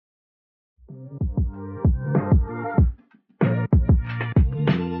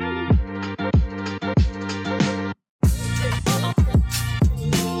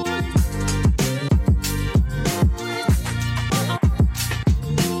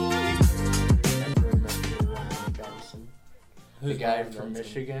The guy from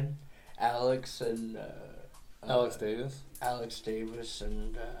Michigan, Alex and Alex Davis. Alex Davis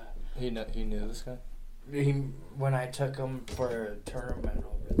and He knew this guy. When I took him for a tournament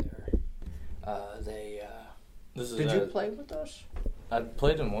over there, did you play with us? I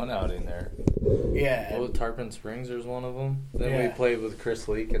played in one outing there. Yeah. Tarpon Springs, there's one of them. Then we played with Chris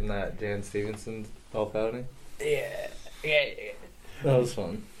Leak in that Jan Stevenson golf outing. Yeah. That was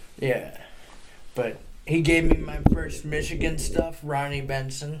fun. Yeah. But he gave me my first Michigan stuff, Ronnie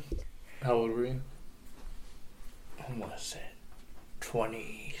Benson. How old were you? When was it?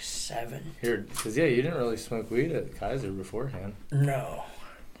 27. Because you didn't really smoke weed at Kaiser beforehand. No.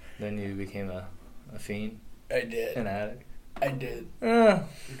 Then you became a fiend. I did. An addict. I did.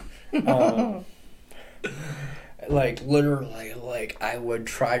 Literally, I would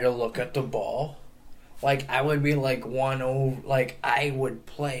try to look at the ball. I would be one over. I would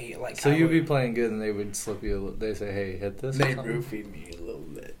play So you'd be playing good, and they would slip you. They say, "Hey, hit this." They roofied me a little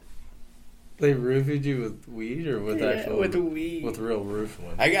bit. They roofied you with weed or with actual? With weed. With real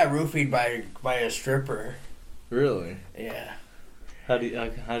roofing. I got roofied by a stripper. Really? Yeah. How do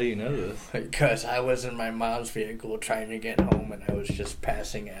you know this? Because I was in my mom's vehicle trying to get home, and I was just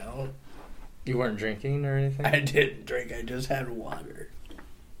passing out. You weren't drinking or anything? I didn't drink. I just had water.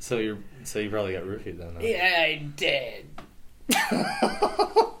 So you probably got roofied then. Huh? Yeah, I did.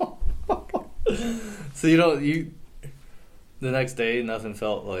 So the next day nothing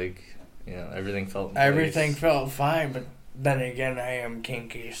felt like, everything felt nice. Everything felt fine, but then again I am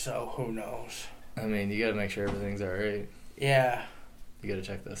kinky, so who knows. I mean, you gotta make sure everything's alright. Yeah. You gotta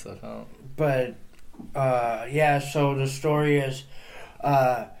check that stuff out. But so the story is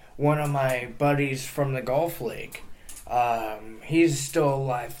one of my buddies from the golf league. He's still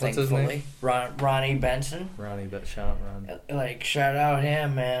alive, thankfully. What's his name? Ronnie Benson. Shout out Ron. Shout out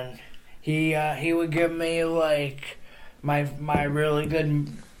him, man. He would give me my really good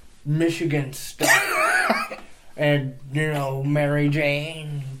Michigan stuff, and Mary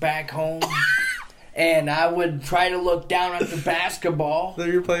Jane back home, and I would try to look down at the basketball. So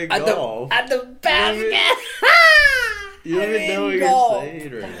you're playing golf at the basket. You don't even know what you're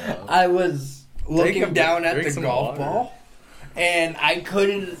saying right now. I was looking down at the golf water. ball, and I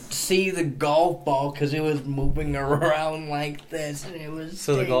couldn't see the golf ball because it was moving around like this, and it was.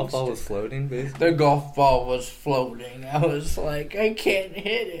 So the golf ball was floating, basically. The golf ball was floating. I was like, I can't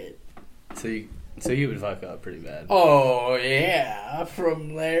hit it. So you would fuck up pretty bad. Oh yeah.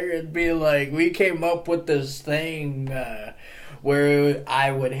 From there, it'd be we came up with this thing. Where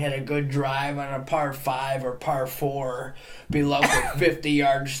I would hit a good drive on a par 5 or par 4, be left with 50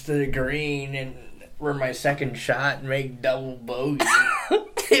 yards to the green, and for my second shot, make double bogey.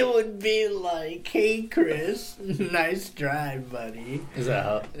 It would be like, hey, Chris, nice drive, buddy. Is that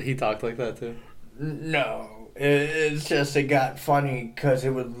how he talked like that too? No. It's just it got funny because it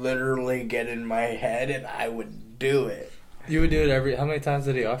would literally get in my head, and I would do it. You would do it how many times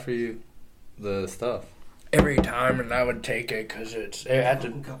did he offer you the stuff? Every time, and I would take it because it had to.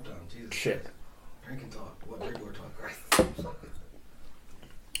 Cup down, Jesus. Shit. Drink and talk. What drink or talk, right?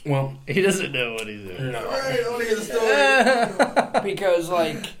 Well, he doesn't know what he's doing. No. Right, I want to hear the story. Because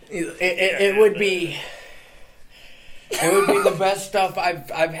it would be. It would be the best stuff I've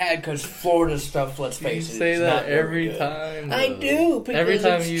had because Florida stuff. Let's face it. You say it's that not every good. time. I do because every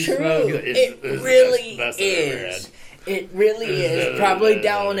time it's you true. smoke, It really is. It really is. Probably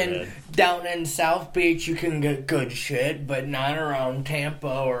down in South Beach you can get good shit, but not around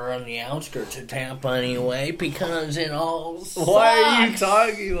Tampa or on the outskirts of Tampa anyway, because it all sucks. Why are you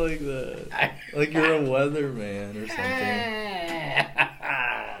talking like that? Like you're a weatherman or something.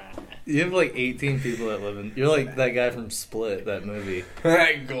 You have 18 people that live in. You're like that guy from Split, that movie.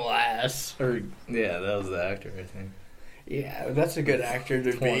 Glass. Yeah, that was the actor, I think. Yeah, that's a good actor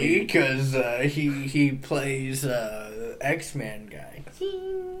to be because he plays X-Men guy.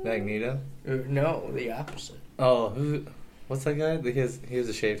 Magneto? No, the opposite. Oh, what's that guy? He has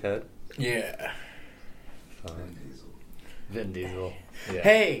a shaved head. Yeah. Vin Diesel. Yeah.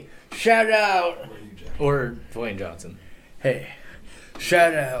 Hey, shout out. Or Dwayne Johnson. Hey,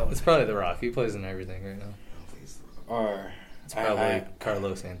 shout out. It's probably The Rock. He plays in everything right now. Or it's probably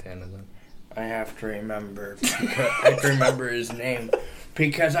Carlos Santana then. I have to remember. I have to remember his name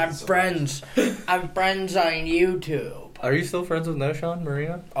because I'm friends. I'm friends on YouTube. Are you still friends with No Sean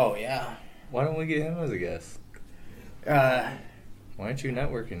Marino? Oh yeah. Why don't we get him as a guest? Why aren't you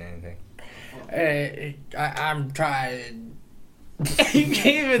networking anything? I'm trying. You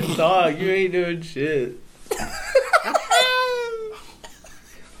can't even talk. You ain't doing shit.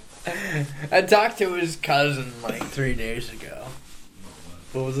 I talked to his cousin like 3 days ago.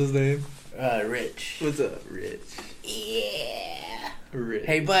 What was his name? Rich. What's up, Rich? Yeah. Rich.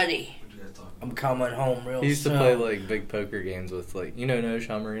 Hey, buddy. What you guys talking I'm coming home real soon. He used to play like big poker games with like No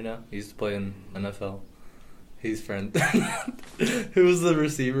Sean Marino. He used to play in NFL. He's friend. Who was the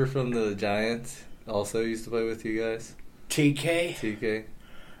receiver from the Giants? Also used to play with you guys. TK. TK.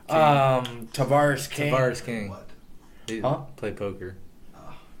 Tavares King. Tavares King. What? He Huh? Play poker.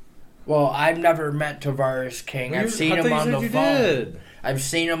 Well, I've never met Tavares King. I've seen him on the phone. Did. I've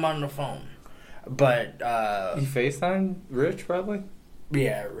seen him on the phone. But You FaceTime Rich probably.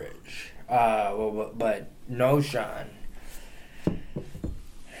 yeah, Rich. But no Sean.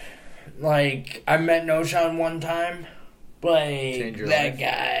 Like I met No Sean one time. Like Changed your that life?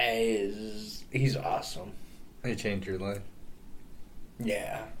 guy he's awesome. He changed your life.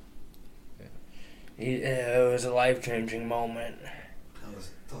 Yeah. It was a life-changing moment.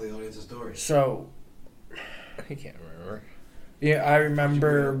 Tell the audience a story. So, I can't remember. yeah, I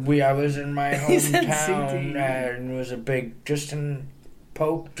remember I was in my He said hometown CTE. and it was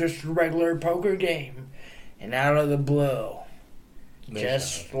just a regular poker game, and out of the blue,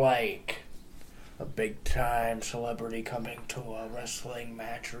 just like a big time celebrity coming to a wrestling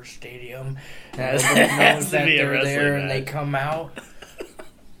match or stadium, Has everybody knows to that be a they're wrestling there and match. they come out.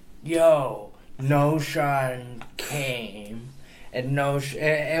 Yo, No Sean came. And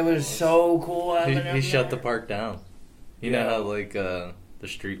it was so cool having him He shut the there. park down. You know how like the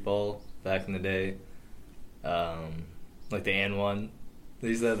street ball back in the day, like the N1. They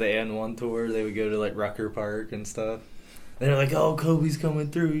used to have the N1 tour. They would go to like Rucker Park and stuff. They're like, "Oh, Kobe's coming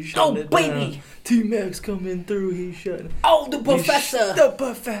through. He's shutting it down. baby! T-Mac's coming through. He's shutting. Oh, the professor! The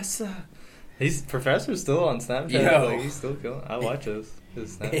professor. Professor's still on Snapchat. Yo. Like, he's still killing. I watch his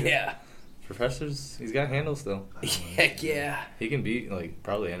Snapchat. Yeah. Professor's. He's got handles still. Heck yeah. He can beat like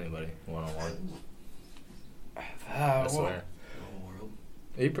probably anybody 1-on-1. I swear. The whole world.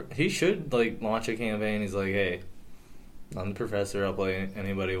 He should like launch a campaign. He's like, hey, I'm the professor. I'll play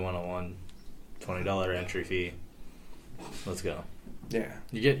anybody 1-on-1. $20 entry fee. Let's go. Yeah.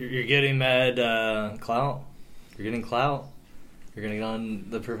 You're getting mad clout. You're getting clout. You're gonna get on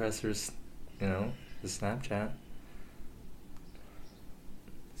the professor's, his Snapchat.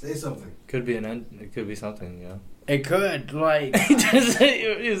 Say something. Could be it could be something, It could, like...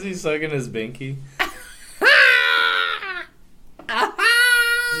 Is he sucking his binky?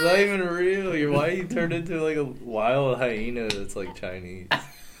 It's not even real. Why you turned into like a wild hyena that's like Chinese?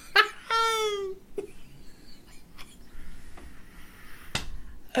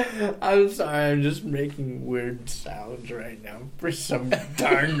 I'm sorry, I'm just making weird sounds right now for some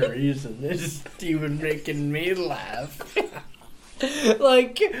darn reason. It's even making me laugh.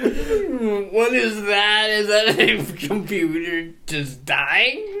 Like, what is that? Is that a computer just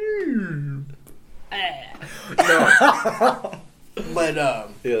dying? No. But, Yeah,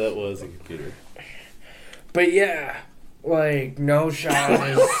 that was a computer. but yeah, like, No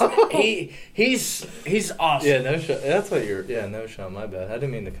Sean is, he's awesome. Yeah, no shot. That's what you're. Yeah, no shot. My bad. I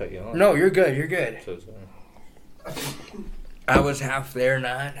didn't mean to cut you off. No, you're good, you're good. So sorry. I was half there,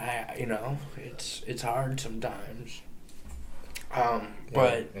 not. It's hard sometimes.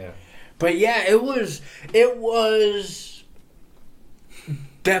 But yeah, it was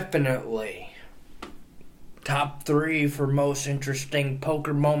definitely top 3 for most interesting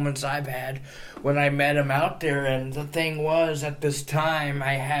poker moments I've had when I met him out there. And the thing was, at this time,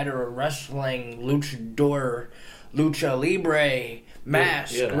 I had a wrestling lucha libre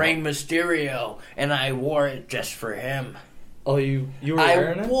mask, Yeah. Rey Mysterio, and I wore it just for him. Oh, you were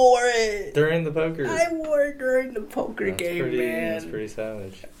wearing it wore it. during the poker. I wore it during the poker game, man. That's pretty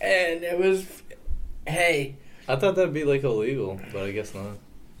savage. And it was, hey. I thought that'd be like illegal, but I guess not.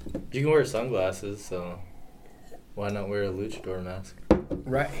 You can wear sunglasses, so why not wear a luchador mask?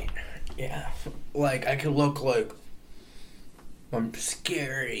 Right. Yeah. Like, I could look like I'm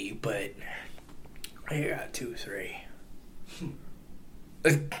scary, but I got 2-3.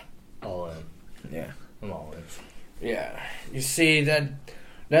 All in. Yeah. I'm all in. Yeah. You see,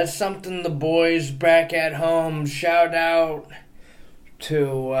 that's something the boys back at home shout out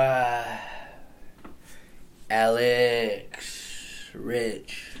to Alex,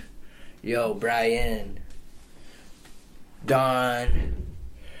 Rich, yo, Brian, Don.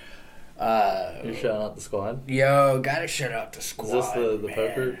 You're shouting out the squad? Yo, gotta shout out the squad. Is this the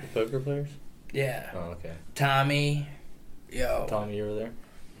man. poker players? Yeah. Oh, okay. Tommy. Yo. Tommy, you were there?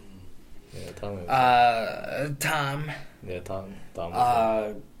 Yeah, Tommy was there. Tom. Yeah, Tom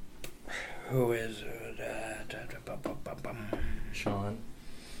was there. Who is it? Sean.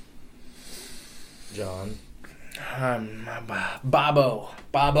 John. Bobo.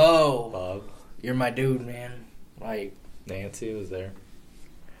 Bob. You're my dude, man. Like, Nancy was there.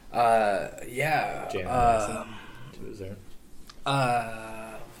 Yeah. Janet Jackson. She was there.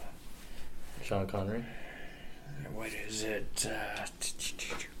 Sean Connery. What is it?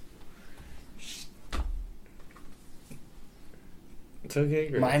 It's okay,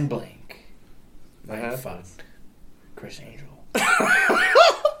 Chris. Mind blank. That Mind happens. fucked. Chris Angel.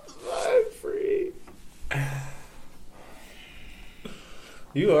 I'm free.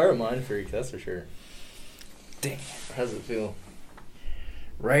 You are a mind freak, that's for sure. Dang. How's it feel?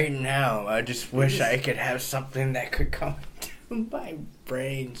 Right now, I just wish I could have something that could come into my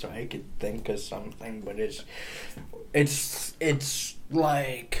brain so I could think of something, but it's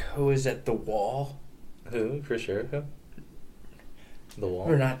like, who is at the wall? Who? Chris Jericho? The Wall?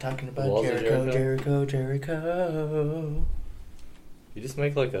 We're not talking The about Walls of Jericho. You just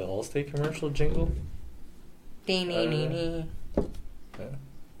make like an Allstate commercial jingle? Yeah.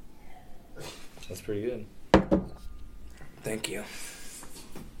 That's pretty good. Thank you.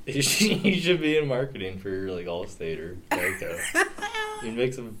 You should be in marketing for like Allstate or Geico. You'd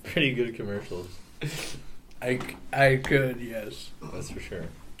make some pretty good commercials. I could, yes. That's for sure.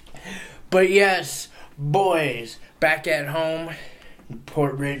 But yes, boys, back at home,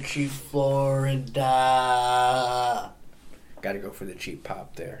 Port Richey, Florida. Gotta go for the cheap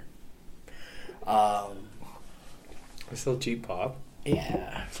pop there. They sell cheap pop?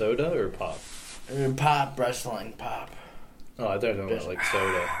 Yeah. Soda or pop? Pop, wrestling pop. Oh, I thought you were talking about like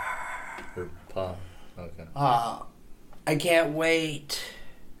soda. Or pop. Okay. I can't wait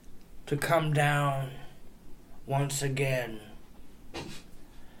to come down once again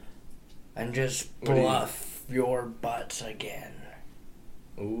and just bluff your butts again.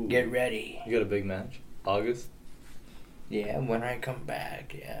 Ooh. Get ready. You got a big match? August? Yeah, when I come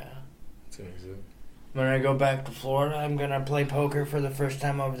back, yeah. That's amazing. When I go back to Florida, I'm going to play poker for the first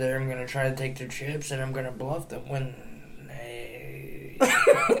time over there. I'm going to try to take the chips, and I'm going to bluff them when they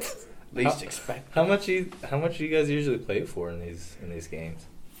least expect. How much do you guys usually play for in these games?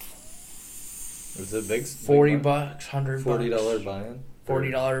 Is it big? $40, $100. $40 buy-in.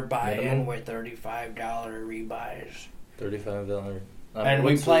 $40 buy-in minimum? with $35 rebuys. $35. And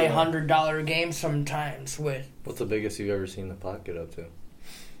we play $100 games sometimes with What's the biggest you've ever seen the pot get up to?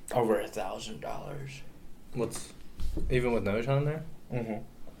 over $1,000. What's even with Noj on there? Mm-hmm.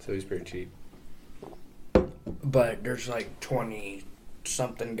 So he's pretty cheap. But there's like 20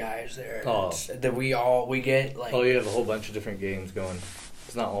 something guys there. Oh. That we get like. Oh, you have a whole bunch of different games going.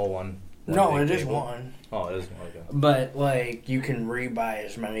 It's not all one. No, big it is table. one. Oh, it is one. Okay. But like you can rebuy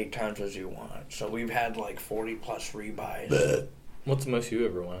as many times as you want. So we've had like 40 plus rebuys. What's the most you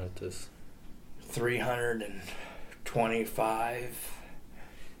ever won at this? 325.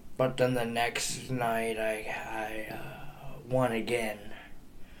 But then the next night I won again.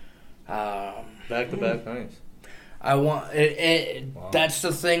 Back-to-back nights. I want it. Wow. That's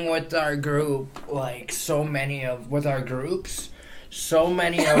the thing with our group. Like so many of our groups, so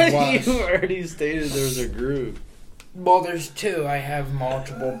many of us. You already stated there was a group. Well, there's two. I have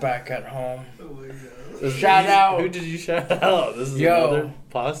multiple back at home. Oh my god. Shout out. Who did you shout out? This is Yo. another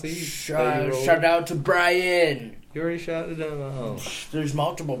posse. Shout out to Brian. You already shouted him out. There's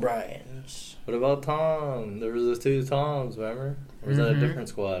multiple Brians. What about Tom? There was the two Toms, remember? Or was that a different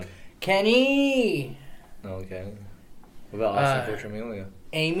squad? Kenny. No, okay. What about Austin Corchamelia?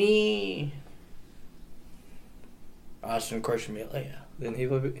 Amy. Austin Corchamelia. Didn't he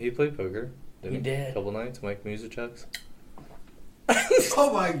played poker? Didn't He did. A couple nights, Mike Music Chucks.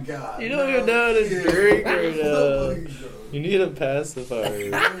 Oh my god. You don't even know how to drink right now. Oh my God. You need a pacifier.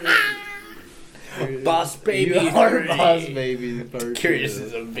 Boss baby. You are a boss baby. Curious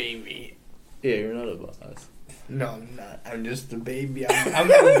as a baby. Yeah, you're not a boss. No, I'm not. I'm just a baby. I'm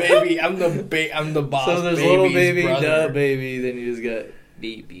the baby. I'm the boss. So there's baby's little baby, brother. duh baby, then you just got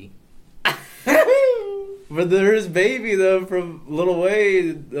baby. But there is baby though from Little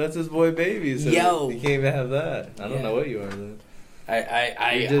Wayne. That's his boy baby. So Yo. you can't even have that. I don't know what you are then.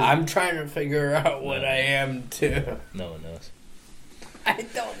 I'm trying to figure out what I am too. No one knows. I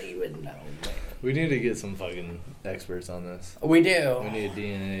don't even know, man. We need to get some fucking experts on this. We do. We need a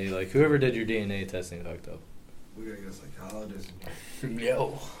DNA. Like whoever did your DNA testing fucked up. We gotta get a psychologist.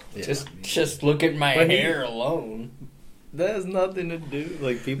 Yo. Yeah. Just look at my But hair alone. That has nothing to do.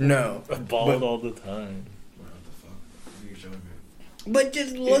 Like people bald all the time. What the fuck? You showing me? But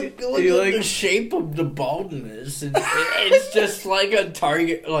just look at the shape of the baldness. It's just like a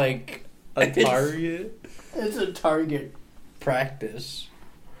target, like A target? It's a target practice.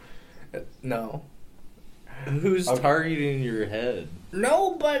 No. Who's targeting your head?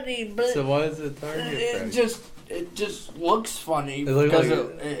 Nobody, but So why is it target practice? it just looks funny It looks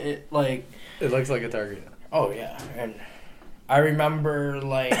because like it looks like a target. Oh yeah, and I remember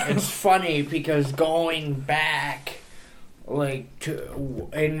like it's funny because going back like to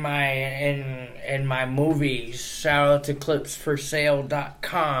in my movies, shout out to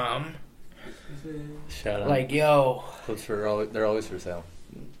clipsforsale.com. Shout out. Like yo, they're always for sale.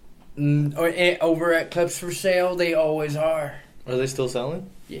 Over at Clips for Sale, they always are. Are they still selling?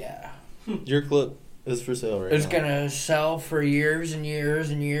 Yeah. Your clip is for sale right It's now. gonna sell for years and years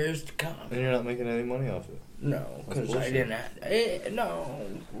and years to come. And you're not making any money off it. No, because I bullshit. didn't have... no,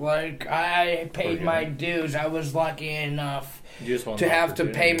 like, I paid my dues. I was lucky enough You just want to the have to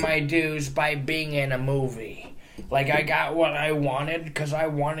pay opportunity. my dues by being in a movie. Like, I got what I wanted because I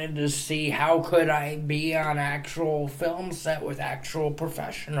wanted to see how could I be on actual film set with actual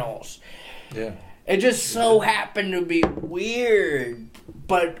professionals. Yeah. It just so happened to be weird,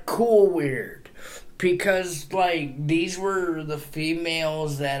 but cool weird. Because, like, these were the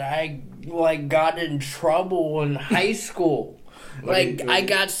females that I, like, got in trouble in high school. Like, I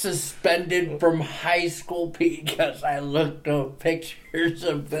got suspended from high school because I looked up pictures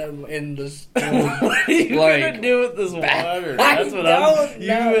of them in the store. What are you gonna do with this water? That's what I'm... You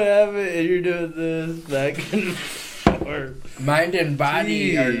have it and you're doing this back and forth. Mind and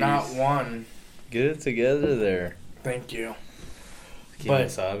body are Jeez. not one. Get it together there. Thank you.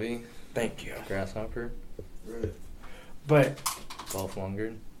 Wasabi, Thank you. grasshopper, Right. But Dolph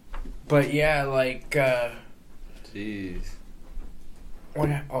Lundgren. yeah, like, Jeez.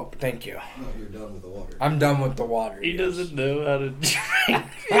 thank you. No, you're done with the water. I'm done with the water. He yes. doesn't know how to drink.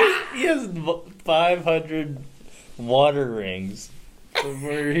 He has 500 water rings.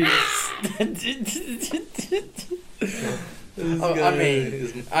 Where I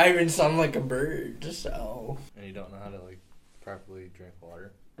mean, I even sound like a bird, so. And you don't know how to like properly drink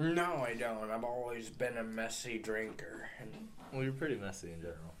water. No, I don't. I've always been a messy drinker, and Well, you're pretty messy in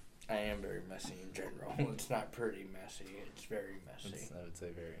general. I am very messy in general. It's not pretty messy. It's very messy. I would say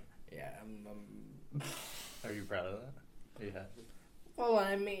very. Yeah, I'm Are you proud of that? Are you happy? well,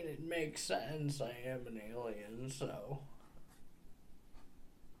 I mean, it makes sense. I am an alien, so.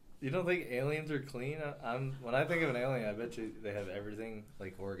 You don't think aliens are clean? When I think of an alien, I bet you they have everything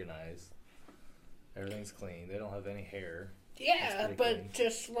like organized. Everything's clean. They don't have any hair. Yeah, pretty but clean.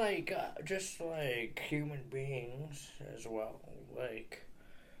 just like human beings as well. Like,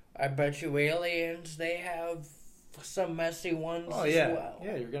 I bet you aliens, they have some messy ones Oh as yeah, well.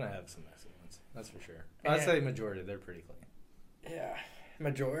 yeah. You're gonna have some messy ones. That's for sure. Yeah. I'd say majority. They're pretty clean. Yeah,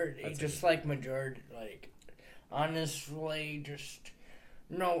 majority. That's just it. like majority. Like, honestly, just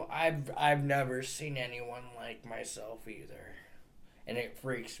no. I've never seen anyone like myself either, and it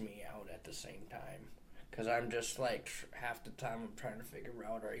freaks me out at the same time. Cause I'm just like half the time I'm trying to figure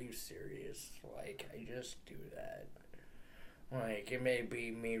out, are you serious? Like, I just do that. Like, it may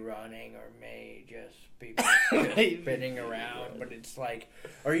be me running or may just be just spinning around, but it's like,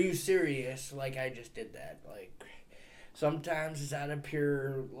 are you serious? Like, I just did that. Like, sometimes it's out of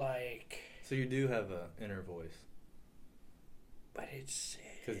pure, like... So you do have an inner voice. But it's...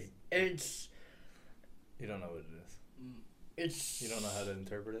 'Cause It's... you don't know what it is. It's... You don't know how to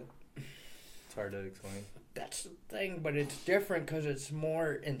interpret it. It's hard to explain. That's the thing, but it's different because it's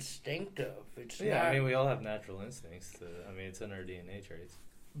more instinctive. It's Yeah, not... I mean, we all have natural instincts. It's in our DNA traits.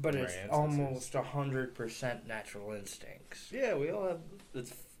 But our it's ancestors. almost 100% natural instincts. Yeah, we all have.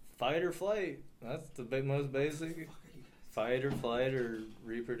 It's fight or flight. That's the most basic. Fight or flight or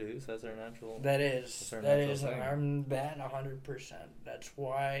reproduce. That's our natural. That is. That's our That natural is. thing. I'm that 100%. That's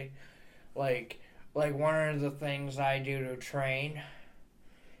why, like one of the things I do to train,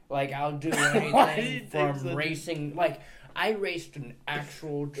 like I'll do Why do you anything think from so? racing. Like I raced an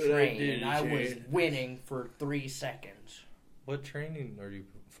actual train and I was winning for 3 seconds. What training are you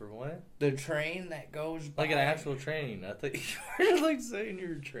for? What? The train that goes by, Like an actual training? I thought you were like saying you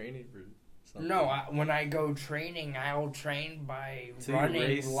were training for something. No, when I go training, I'll train by So you running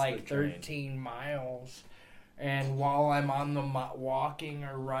race like the train. 13 miles. And while I'm on the walking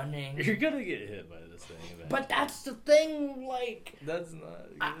or running... You're gonna get hit by this thing. Eventually. But that's the thing, like... That's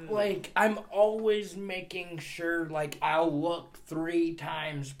not good. I'm always making sure, like, I'll look 3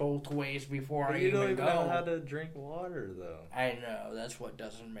 times both ways before But I you don't even even go. know how to drink water, though. I know, that's what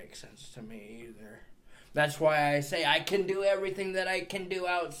doesn't make sense to me either. That's why I say I can do everything that I can do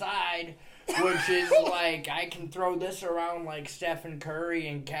outside, which is like I can throw this around like Stephen Curry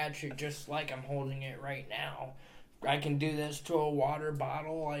and catch it just like I'm holding it right now. I can do this to a water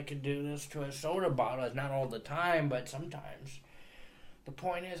bottle. I can do this to a soda bottle. It's not all the time, but sometimes. the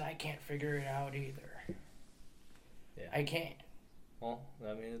point is, I can't figure it out either. Yeah. I can't. Well,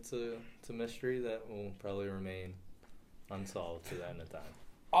 I mean, it's a mystery that will probably remain unsolved to the end of time.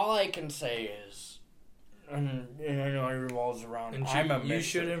 All I can say is, and I know it revolves around. And you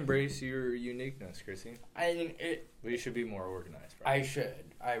should embrace your uniqueness, Chrissy. We should be more organized. Probably. I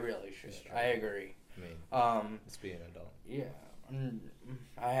should. I really should. I agree. I mean, let's be an adult. Yeah,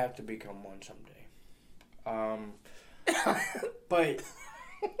 I have to become one someday. But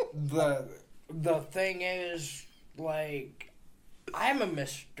the thing is, like, I'm a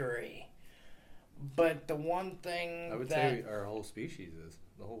mystery. But the one thing I would say our whole species is,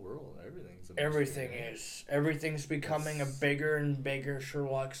 the whole world, everything's a mystery. Everything's becoming a bigger and bigger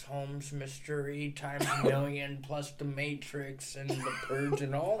Sherlock Holmes mystery times a million, plus the Matrix and the Purge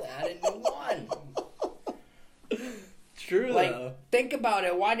and all that into one. True, like, though. Think about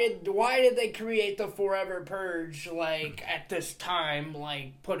it. Why did they create the Forever Purge, like, at this time,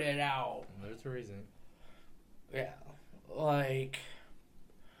 like, put it out? There's a reason. Yeah. Like,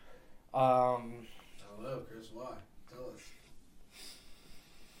 I don't know, Chris. Why? Tell us.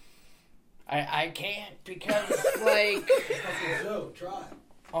 I can't because, like... No, try.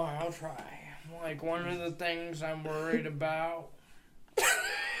 Oh, I'll try. Like, one of the things I'm worried about...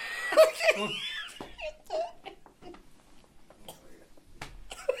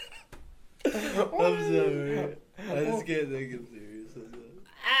 I'm sorry. I just can't think I'm serious.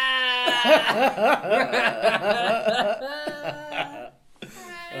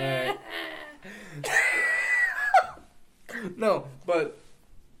 Alright. No, but...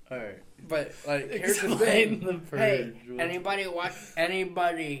 Alright. But, like, here's the Explain thing. the Purge. Hey, anybody...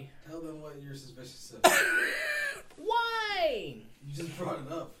 Tell them what you're suspicious of. Why? You just brought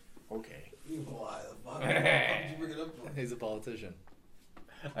it up. Okay. Why the fuck? Why did you bring it up for? He's a politician.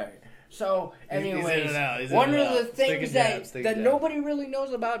 Alright. So, anyways, He's in and out. one of the things that Stick nobody really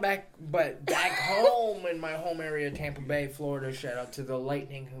knows about back home in my home area, Tampa Bay, Florida, shout out to the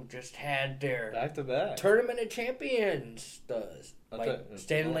Lightning who just had their Back-to-back. Tournament of Champions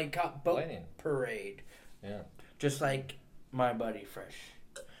Stanley Cup boat Lightning. parade. Yeah. Just like my buddy Fresh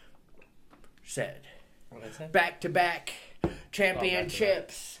said. What did I say? Back-to-back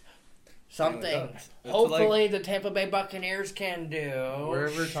championships. Something. It's Hopefully the Tampa Bay Buccaneers can do.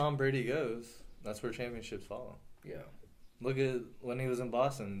 Wherever Tom Brady goes, that's where championships follow. Yeah. Look at when he was in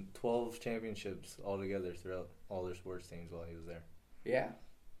Boston, 12 championships altogether throughout all their sports teams while he was there. Yeah,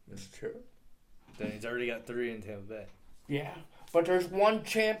 that's true. Then he's already got 3 in Tampa Bay. Yeah, but there's one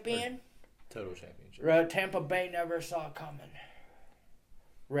champion Total championship. Tampa Bay never saw coming.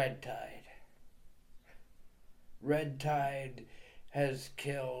 Red Tide. Red Tide has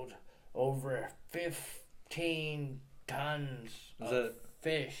killed over 15 tons of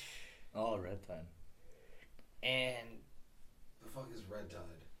fish. Oh, Red Tide. And The fuck is red tide?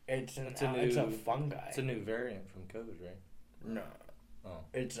 it's a fungi. It's a new variant from COVID, right? No. Oh.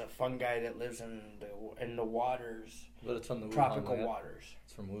 It's a fungi that lives in the waters. But it's from the tropical Wuhan waters.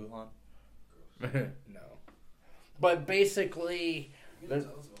 It's from Wuhan? No. But basically... You can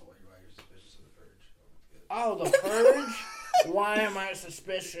tell us about why you're suspicious of the Purge. Oh, the Purge? Why am I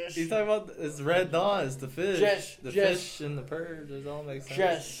suspicious? He's talking about it's Red Dawn, it's the fish. The fish and the Purge, it all makes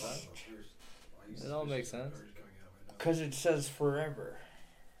sense. It all makes sense. Because it says forever.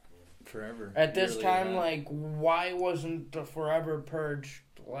 Forever. At this time, like, why wasn't the Forever Purge,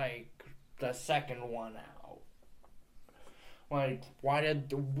 like, the second one out? Like,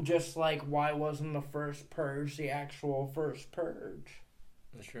 why wasn't the first Purge the actual first Purge?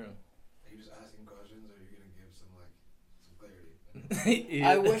 That's true. Are you just asking questions, or are you gonna give some clarity? Yeah.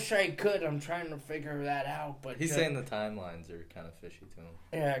 I wish I could. I'm trying to figure that out, but he's saying the timelines are kind of fishy to him.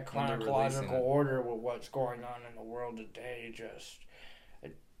 Yeah, chronological order with what's going on in the world today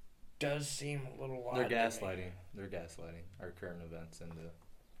it does seem a little odd. They're gaslighting. They're gaslighting our current events into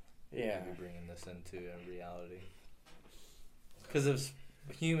maybe bringing this into a reality. Because if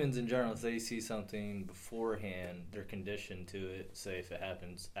humans in general, if they see something beforehand, they're conditioned to it. Say if it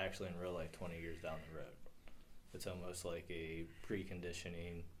happens actually in real life 20 years down the road. It's almost like a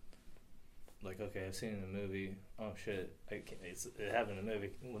preconditioning. Like, okay, I've seen it in a movie. Oh, shit. It happened in a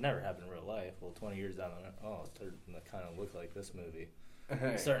movie. It will never happen in real life. Well, 20 years down the road, it's starting to kind of look like this movie.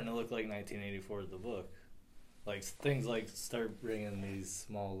 It's starting to look like 1984, the book. Like, things like start bringing these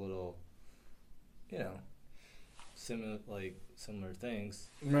small little, similar things.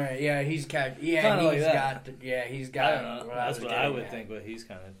 Right, yeah, he's got. I don't know. That's what I would think. What he's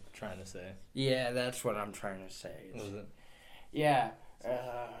kind of trying to say. Yeah, that's what I'm trying to say. What was it? Yeah.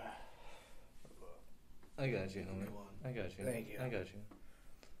 I got you, homie. I got you. Thank you. I got you.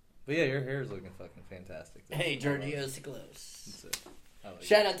 But yeah, your hair is looking fucking fantastic. Hey, Giorgio Ciclos. That's it.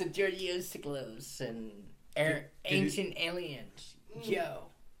 Shout out to Dirty Usticlos and Ancient Aliens.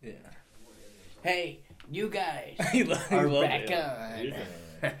 Yo. Yeah. Hey, you guys are back on.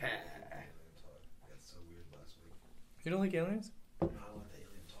 You don't like aliens? I don't like the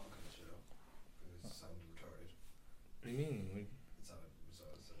alien talk on the show. It sounds retarded. What do you mean?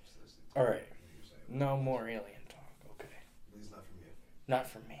 Alright. No more alien talk, okay. At least not from you. Not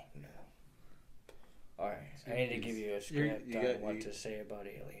from me, no. Alright, I need to give you a script on what to say about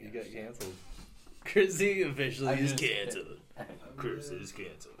aliens. You got canceled. Chrissy officially is canceled. Chris is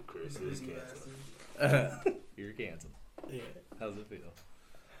canceled. Chris is canceled. You're canceled. Yeah. How's it feel?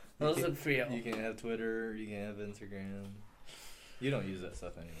 How's it feel? You can't have Twitter. You can't have Instagram. You don't use that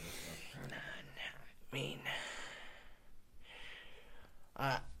stuff anymore. So. I mean,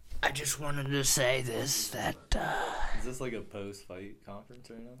 I just wanted to say this, that, Is this like a post-fight conference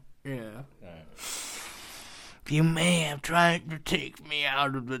right now? Yeah. Alright. You may have tried to take me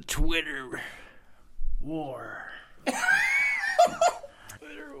out of the Twitter war.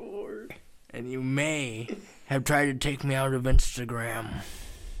 Twitter war. And you may have tried to take me out of Instagram.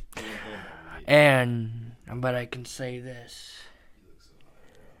 But I can say this.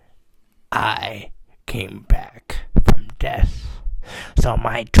 I came back from death. So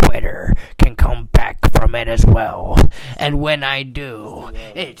my Twitter can come back from it as well. And when I do,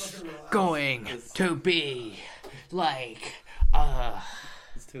 it's going to be like,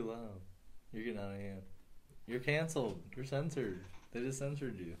 It's too loud. You're getting out of hand. You're canceled. You're censored. They just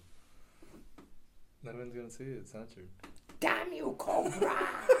censored you. No one's gonna see it. It's censored. damn you, Cobra!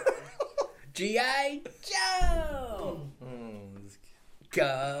 G.I. Joe!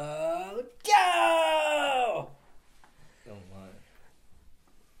 Go, Joe! Don't lie.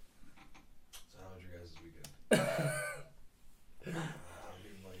 So how was your guys' weekend?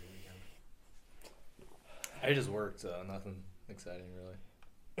 I just worked, so nothing exciting really.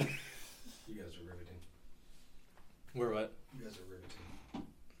 You guys are riveting. We're what? You guys are riveting.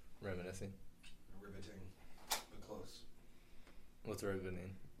 Reminiscing. Riveting. But close. What's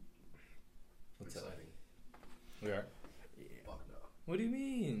riveting? What's exciting. That? We are? Yeah. Fuck no. What do you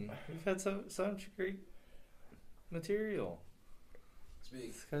mean? We've had such great material.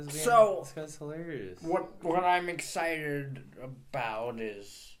 Speak. This guy's hilarious. What I'm excited about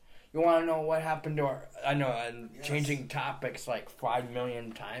is, you want to know what happened to our, I know I'm changing topics like 5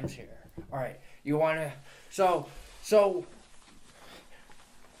 million times here. Alright, you want to, so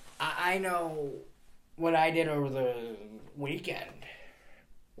I know what I did over the weekend.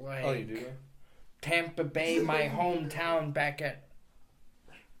 Like, oh, you do? Tampa Bay, my hometown back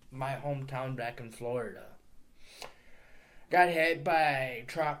in Florida, got hit by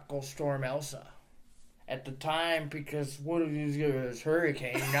Tropical Storm Elsa. At the time, because what it was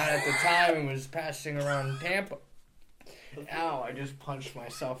hurricane, not at the time, it was passing around Tampa. Ow, I just punched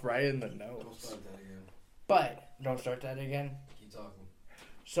myself right in the nose. Don't start that again. But, don't start that again. Keep talking.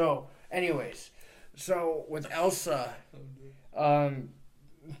 So, anyways, with Elsa,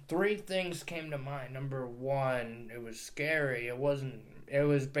 3 things came to mind. Number 1, it was scary. It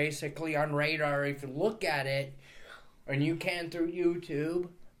was basically on radar if you look at it, and you can through YouTube.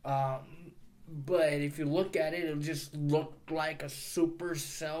 But if you look at it, it just looked like a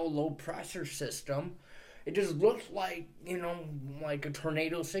supercell low pressure system. It just looked like, like a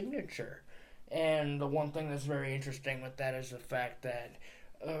tornado signature. And the one thing that's very interesting with that is the fact that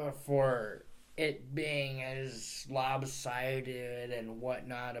for it being as lopsided and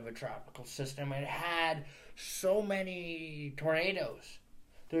whatnot of a tropical system, it had so many tornadoes.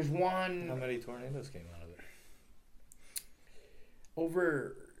 There's one... How many tornadoes came out of it?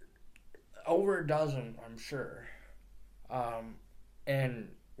 Over a dozen, I'm sure. And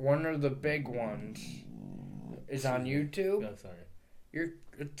one of the big ones is on YouTube. No, sorry.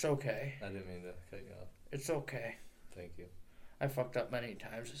 It's okay. I didn't mean to cut you off. It's okay. Thank you. I fucked up many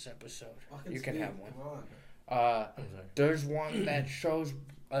times this episode. You can have one. Come on. I'm sorry. There's one that shows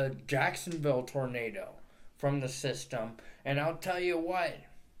a Jacksonville tornado from the system. And I'll tell you what,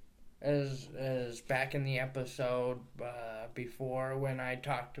 as back in the episode before when I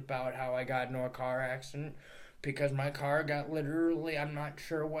talked about how I got into a car accident because my car got literally, I'm not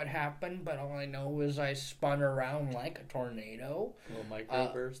sure what happened, but all I know is I spun around like a tornado. A little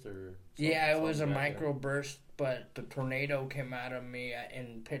microburst or yeah, it was a microburst, but the tornado came out of me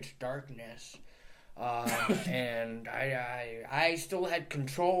in pitch darkness. And I still had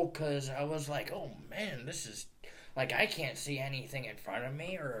control because I was like, oh man, this is, like, I can't see anything in front of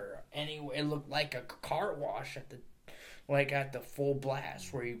me or anywhere. It looked like a car wash at the full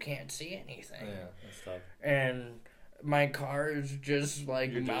blast where you can't see anything. Yeah, that's tough. And my car is just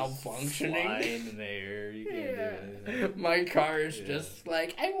like You're malfunctioning. Just flying in the air. You can't do anything. My car is just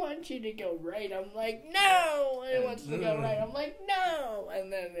like, I want you to go right. I'm like, no. It wants to go right. I'm like, no.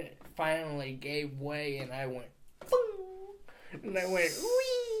 And then it finally gave way, and I went, boom. And I went,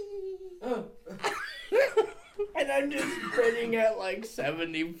 wee. And I'm just spinning at like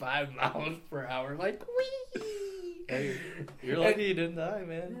 75 miles per hour, like, wee. Hey, you're lucky you didn't die,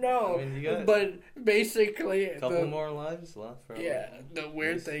 man. No, I mean, you got but basically, a couple more lives left. Probably. Yeah, the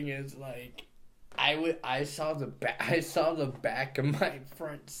weird thing is, like, I saw the back of my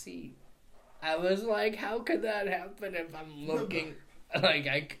front seat. I was like, how could that happen if I'm looking?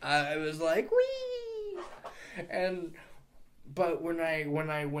 Like I was like, wee. But when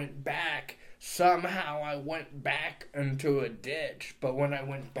I went back, somehow I went back into a ditch. But when I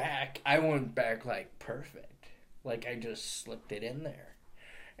went back like perfect. Like, I just slipped it in there.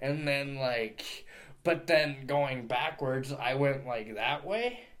 And then, like, but then going backwards, I went, like, that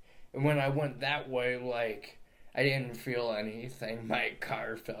way. And when I went that way, like, I didn't feel anything. My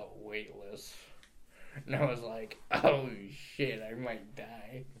car felt weightless. And I was like, oh, shit, I might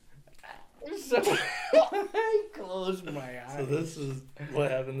die. So, I closed my eyes. So this is what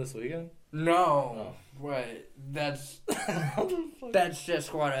happened this weekend? No. But that's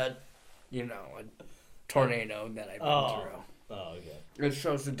just what a tornado that I've been through. Oh, okay. It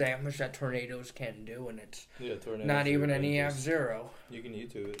shows the damage that tornadoes can do, and it's tornadoes not even an EF0. You can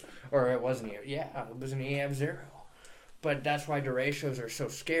YouTube it. Or it wasn't. Yeah, it was an EF0. But that's why derechos are so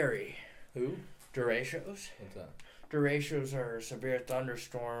scary. Who? Derechos? What's that? Derechos are a severe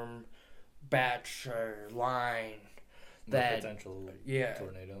thunderstorm, batch, or line. That potential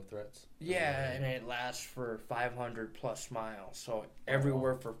tornado threats. Yeah, and it lasts for 500 plus miles. So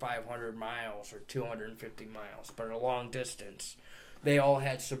everywhere for 500 miles or 250 miles, but a long distance. They all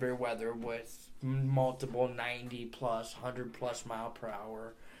had severe weather with multiple 90 plus, 100 plus mile per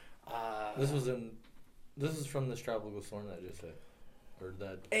hour. This is from this tropical storm that just hit, or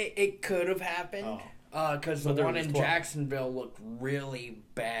that. It could have happened. Because the one in 12. Jacksonville looked really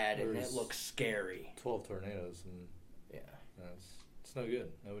bad, and it looked scary. 12 tornadoes and. It's no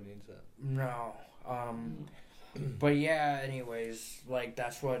good. Nobody needs that. No. But yeah, anyways, like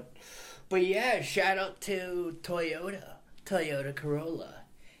that's what. But yeah, shout out to Toyota Corolla.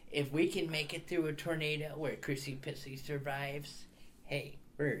 If we can make it through a tornado where Chrissy Pissy survives, hey,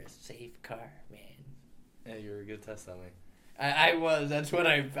 we're a safe car, man. Yeah, you were a good test on me. I was. That's what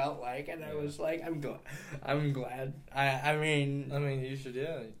I felt like, and I was like, I'm glad. I mean, you should.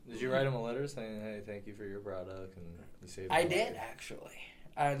 Yeah. Did you write him a letter saying, "Hey, thank you for your product," and you saved? I did actually.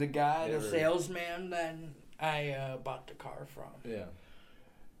 The guy, the salesman that I bought the car from. Yeah.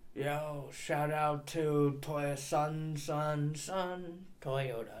 Yo, shout out to Toyota. Sun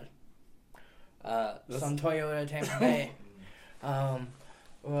Toyota Tampa Bay.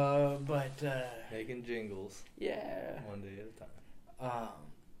 But making jingles. Yeah. One day at a time.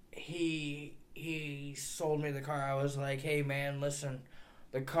 He sold me the car. I was like, hey man, listen,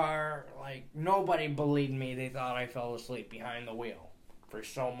 the car, like, nobody believed me. They thought I fell asleep behind the wheel for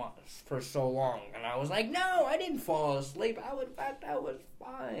so long. And I was like, no, I didn't fall asleep. In fact, I was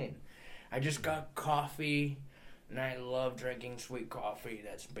fine. I just got coffee, and I love drinking sweet coffee.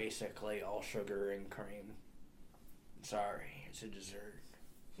 That's basically all sugar and cream. Sorry, it's a dessert.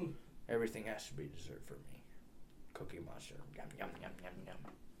 Everything has to be dessert for me. Cookie Monster. Yum, yum, yum, yum, yum.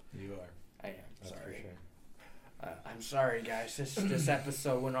 You are. I am. That's sorry. For sure. I'm sorry, guys. This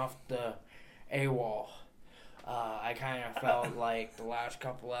episode went off the AWOL. I kind of felt like the last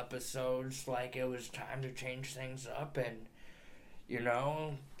couple episodes, like it was time to change things up and,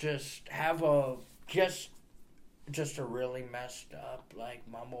 just have just a really messed up, like,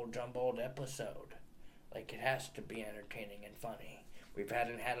 mumble-jumbled episode. Like, it has to be entertaining and funny. We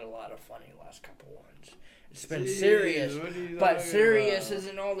hadn't had a lot of funny last couple ones. It's been serious, but serious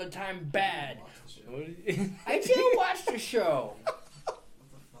isn't all the time bad. I do watch the show.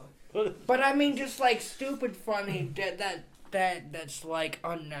 But I mean, just like stupid funny that's like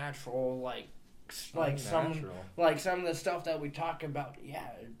unnatural, like some of the stuff that we talk about. Yeah,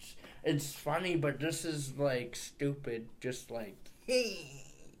 it's funny, but this is like stupid, just like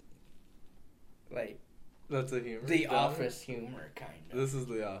that's a humor. The Office humor, kind of. This is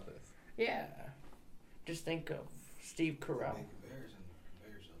The Office. Yeah, just think of Steve Carell.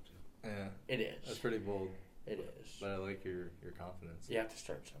 Yeah, it is. That's pretty bold. It is. But I like your confidence. You have to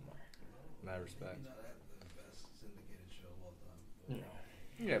start somewhere. Mad respect. You're not the best syndicated show of all time.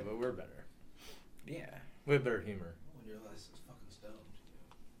 No. Yeah, but we're better. Yeah. We have better humor. When you're less fucking stoned.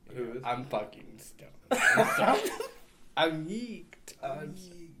 Who is? I'm fucking stoned. I'm geeked. I'm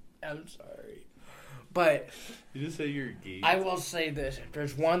sorry. But you just say you're a geek. I will say this: if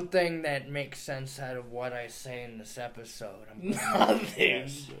there's one thing that makes sense out of what I say in this episode, I'm nothing.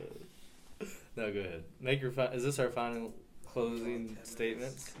 No, go ahead. Is this our final closing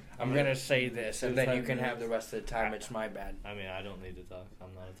statements? I'm gonna say this, and then you can have the rest of the time. It's my bad. I mean, I don't need to talk.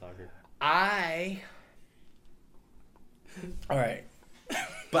 I'm not a talker. All right.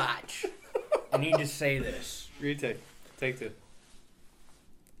 Botch. I need to say this. Retake. Take 2.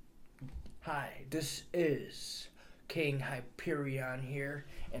 Hi, this is King Hyperion here,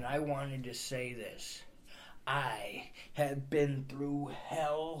 and I wanted to say this. I have been through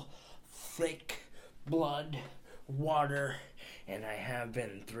hell, thick blood, water, and I have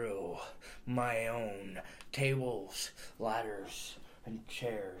been through my own tables, ladders, and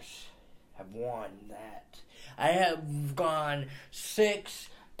chairs. Have won that. I have gone 6-1,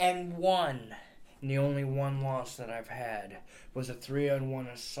 and the only one loss that I've had was a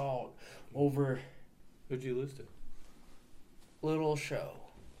 3-on-1 assault over. Who'd you lose to? Little Show.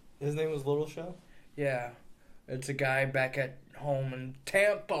 His name was Little Show? Yeah. It's a guy back at home in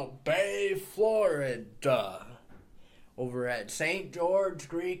Tampa Bay, Florida. Over at St. George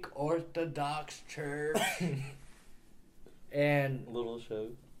Greek Orthodox Church. And Little Show.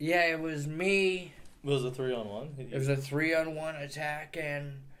 Yeah, it was me. It was a 3-on-1? It was a 3-on-1 attack,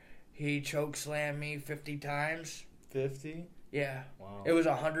 and he chokeslammed me 50 times. 50? Yeah. Wow. It was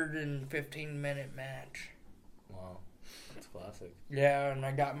a 115-minute match. Wow. That's classic. Yeah, and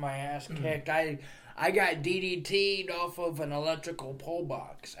I got my ass kicked. I got DDT'd off of an electrical pole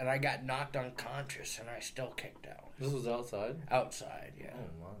box, and I got knocked unconscious, and I still kicked out. This was outside? Outside, yeah. Oh,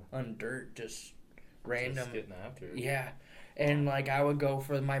 wow. On dirt, just random. Just getting after it. Yeah. And, I would go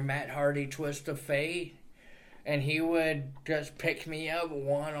for my Matt Hardy twist of fate, and he would just pick me up with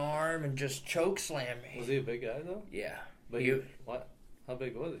one arm and just choke slam me. Was he a big guy, though? Yeah. But what? How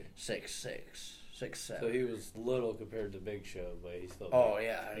big was he? 6'6", 6'7". So he was little compared to Big Show, but he's still big. Oh,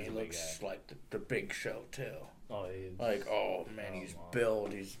 yeah, and he looks like the Big Show, too. Oh, he's... oh, man, he's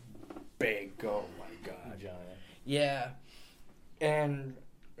built, he's big, oh, my God. Giant. Yeah.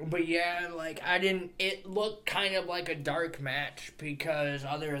 But yeah, it looked kind of like a dark match because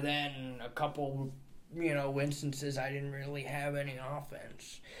other than a couple, instances, I didn't really have any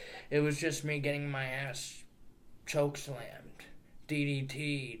offense. It was just me getting my ass chokeslammed,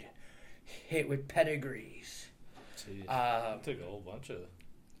 DDT'd, hit with pedigrees. Jeez. It took a whole bunch of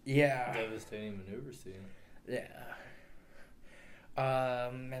devastating maneuvers to you. Yeah.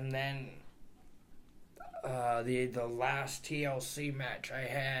 And then the last TLC match I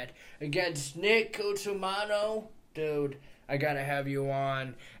had against Nick Cusimano, dude, I gotta have you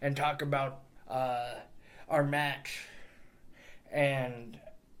on and talk about our match. And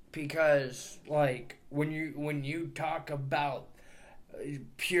because when you talk about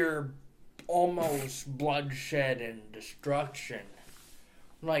pure almost bloodshed and destruction,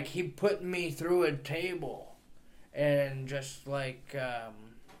 he put me through a table and just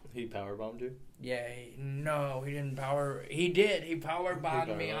he powerbombed you? Yeah, no, he didn't He did. He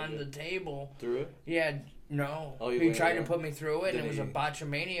powerbombed me on the table. Through it? Yeah, no. Oh, he tried to put me through it, and it was a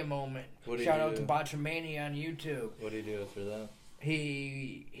Botchamania moment. Shout out to Botchamania on YouTube. What did he do after that?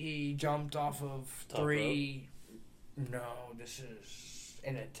 He jumped off of Top 3... Rope? No, this is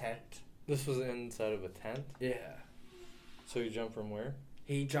in a tent. This was inside of a tent? Yeah. So he jumped from where?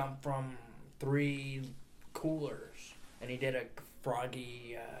 He jumped from 3 coolers, and he did a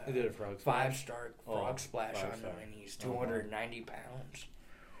froggy... he did a frog splash? 5-star frog splash on him, and he's 290 pounds.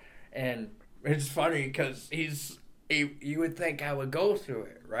 And it's funny because you would think I would go through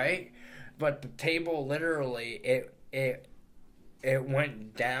it, right? But the table literally, it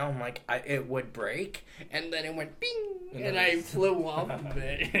went down it would break, and then it went bing, and I flew off of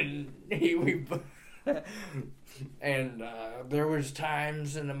it, and there was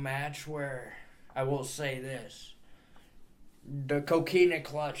times in the match where I will say this. The coquina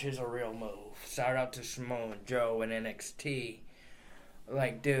clutch is a real move. Shout out to Samoa Joe and NXT.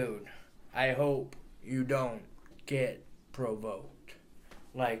 Dude, I hope you don't get provoked.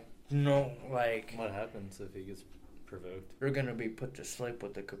 No. What happens if he gets provoked? You're gonna be put to sleep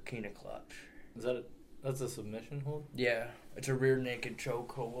with the coquina clutch. That's a submission hold? Yeah, it's a rear naked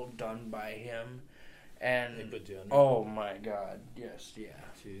chokehold done by him. And he put you under. Oh my God, yes, yeah.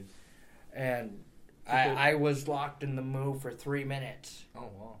 Jeez. And I was locked in the move for 3 minutes. Oh,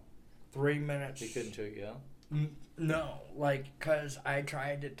 wow. 3 minutes. He couldn't choke you out? No, because I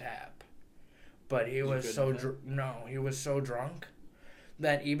tried to tap. But he was so drunk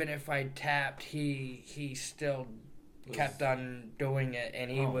that even if I tapped, he still kept on doing it,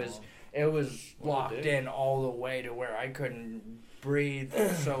 and it was locked in all the way to where I couldn't breathe.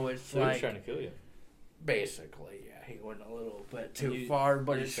 So it's so he was trying to kill you. Basically, yeah, he went a little bit too far,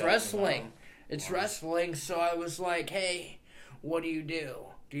 but it's wrestling. It's wrestling, so I was like, hey, what do you do?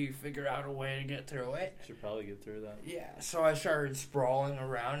 Do you figure out a way to get through it? Should probably get through that. Yeah, so I started sprawling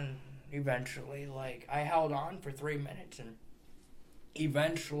around, and eventually, like, I held on for 3 minutes, and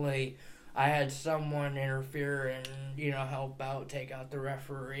eventually I had someone interfere and, help out, take out the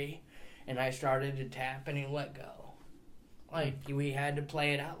referee, and I started to tap, and he let go. Like, we had to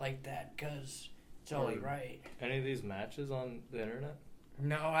play it out like that, because it's only right. Any of these matches on the internet?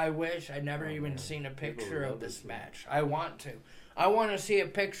 No, I wish. I'd never even seen a picture of this match. I want to. I want to see a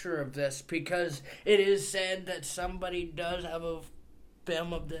picture of this because it is said that somebody does have a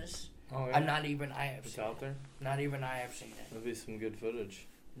film of this. Oh, yeah. And not even I have it's seen out there? Not even I have seen it. That'd be some good footage.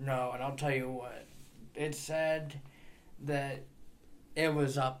 No, and I'll tell you what. It said that it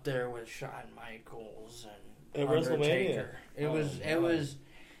was up there with Shawn Michaels and at Undertaker. WrestleMania. It was.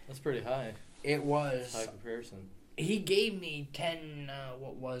 That's pretty high. It was. High comparison. He gave me 10,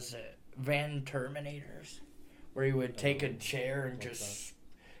 what was it, Van Terminators, where he would take a chair and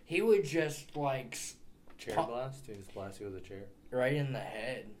he would just, like... Chair blast? He just blast you with a chair? Right in the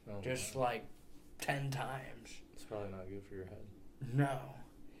head. Oh, just, like, 10 times. It's probably not good for your head. No.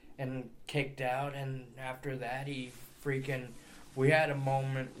 And kicked out, and after that, we had a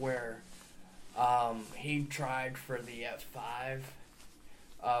moment where he tried for the F5,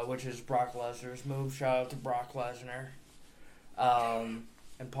 which is Brock Lesnar's move. Shout out to Brock Lesnar.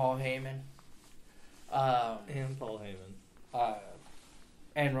 And Paul Heyman. And Paul Heyman.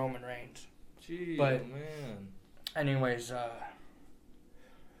 And Roman Reigns. Gee, but, man. Anyways,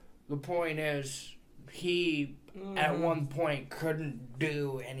 the point is, he at one point couldn't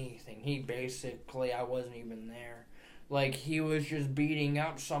do anything. I wasn't even there. Like, he was just beating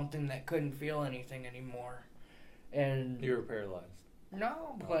up something that couldn't feel anything anymore. And you were paralyzed.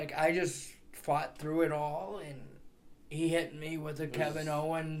 No, like, I just fought through it all, and he hit me with a Kevin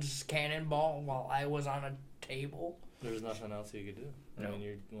Owens cannonball while I was on a table. There was nothing else you could do. I mean,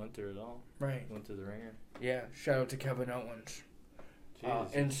 you went through it all. Right. Went through the ringer. Yeah, shout out to Kevin Owens.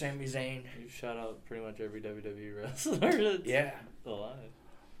 And Sami Zayn. You shout out pretty much every WWE wrestler that's alive.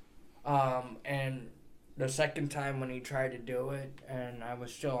 And the second time when he tried to do it, and I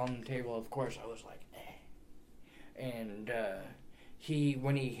was still on the table, of course, I was like, eh. And,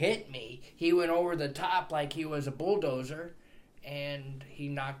 when he hit me, he went over the top like he was a bulldozer, and he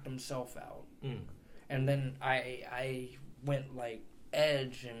knocked himself out. Mm. And then I went like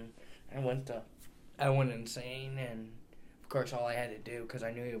Edge, and I went insane, and of course all I had to do, because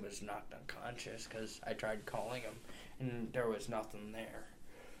I knew he was knocked unconscious, because I tried calling him, and there was nothing there.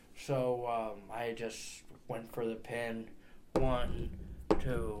 So I just went for the pin. 1,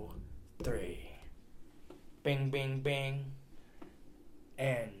 2, 3. Bing, bing, bing.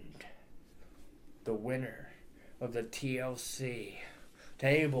 And the winner of the TLC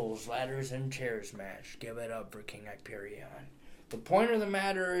Tables, Ladders, and Chairs match. Give it up for King Hyperion. The point of the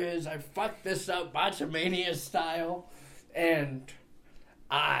matter is I fucked this up Botchamania style, and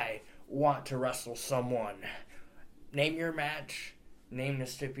I want to wrestle someone. Name your match. Name the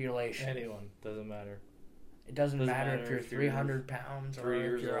stipulation. Anyone. Doesn't matter. It doesn't matter if you're 300 pounds or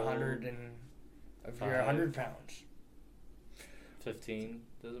if you're 100 pounds. 15,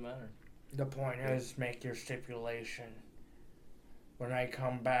 doesn't matter. The point is, make your stipulation. When I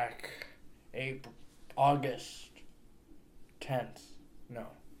come back, August 10th. No,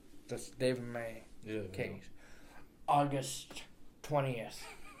 that's David May. Yeah, Kings. August 20th.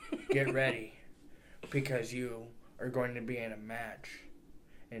 Get ready, because you are going to be in a match,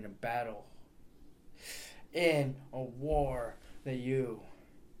 in a battle, in a war that you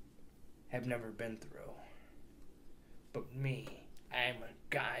have never been through. But me, I'm a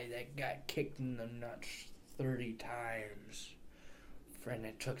guy that got kicked in the nuts 30 times. And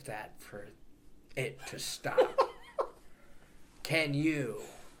it took that for it to stop. Can you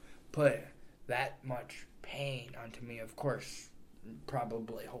put that much pain onto me? Of course,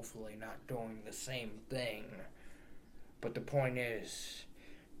 probably, hopefully not doing the same thing. But the point is,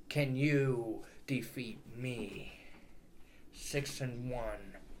 can you defeat me? 6-1,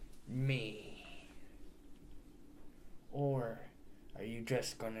 me. Or are you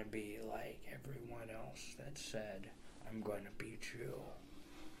just going to be like everyone else that said, I'm going to beat you?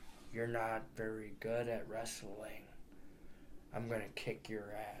 You're not very good at wrestling. I'm going to kick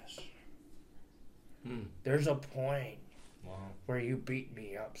your ass. There's a point where you beat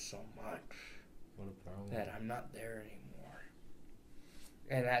me up so much that I'm not there anymore.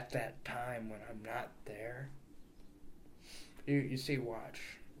 And at that time when I'm not there, you see, watch.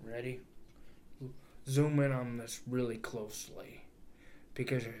 Ready? Zoom in on this really closely.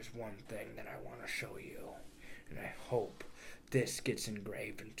 Because there's one thing that I want to show you, and I hope this gets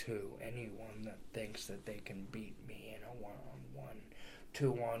engraved into anyone that thinks that they can beat me in a 1-on-1,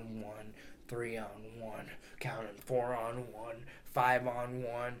 2-on-1, 3-on-1, counting 4-on-1,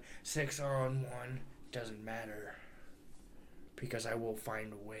 5-on-1, 6-on-1, doesn't matter, because I will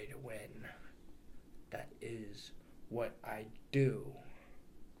find a way to win. That is what I do.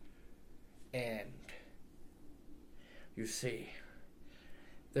 And you see,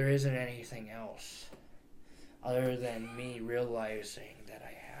 there isn't anything else other than me realizing that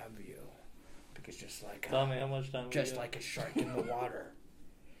I have you. Because just like tell me how much time just like a shark in the water.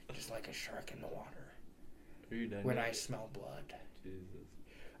 Just like a shark in the water. Are you done? When I smell blood. Jesus.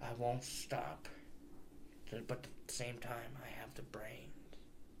 I won't stop. But at the same time, I have the brains.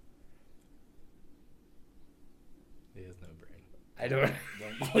 He has no brain. I don't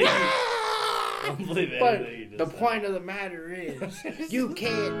believe Don't believe but anything you just the said. point of the matter is, you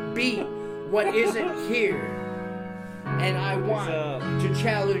can't beat what isn't here. And I want to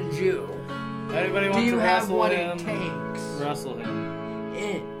challenge you. Anybody Do want you to have wrestle what him? it takes? Wrestle him.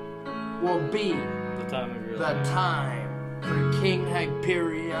 It will be The time of your the life. time for King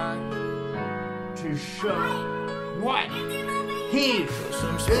Hyperion to show what he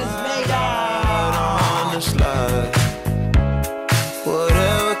is made out on the slide.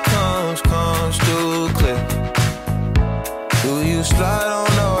 Whatever comes through clear. Do you slide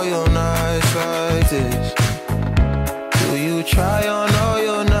on all your nights like this? Do you try on all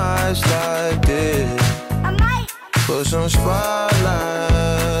your nights like this? Put some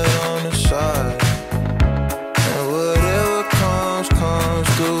spotlight on the side. And whatever comes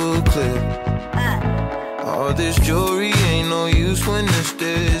through clear. All this jewelry ain't no use when it's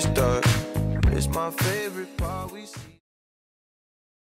this dark. It's my favorite part we see.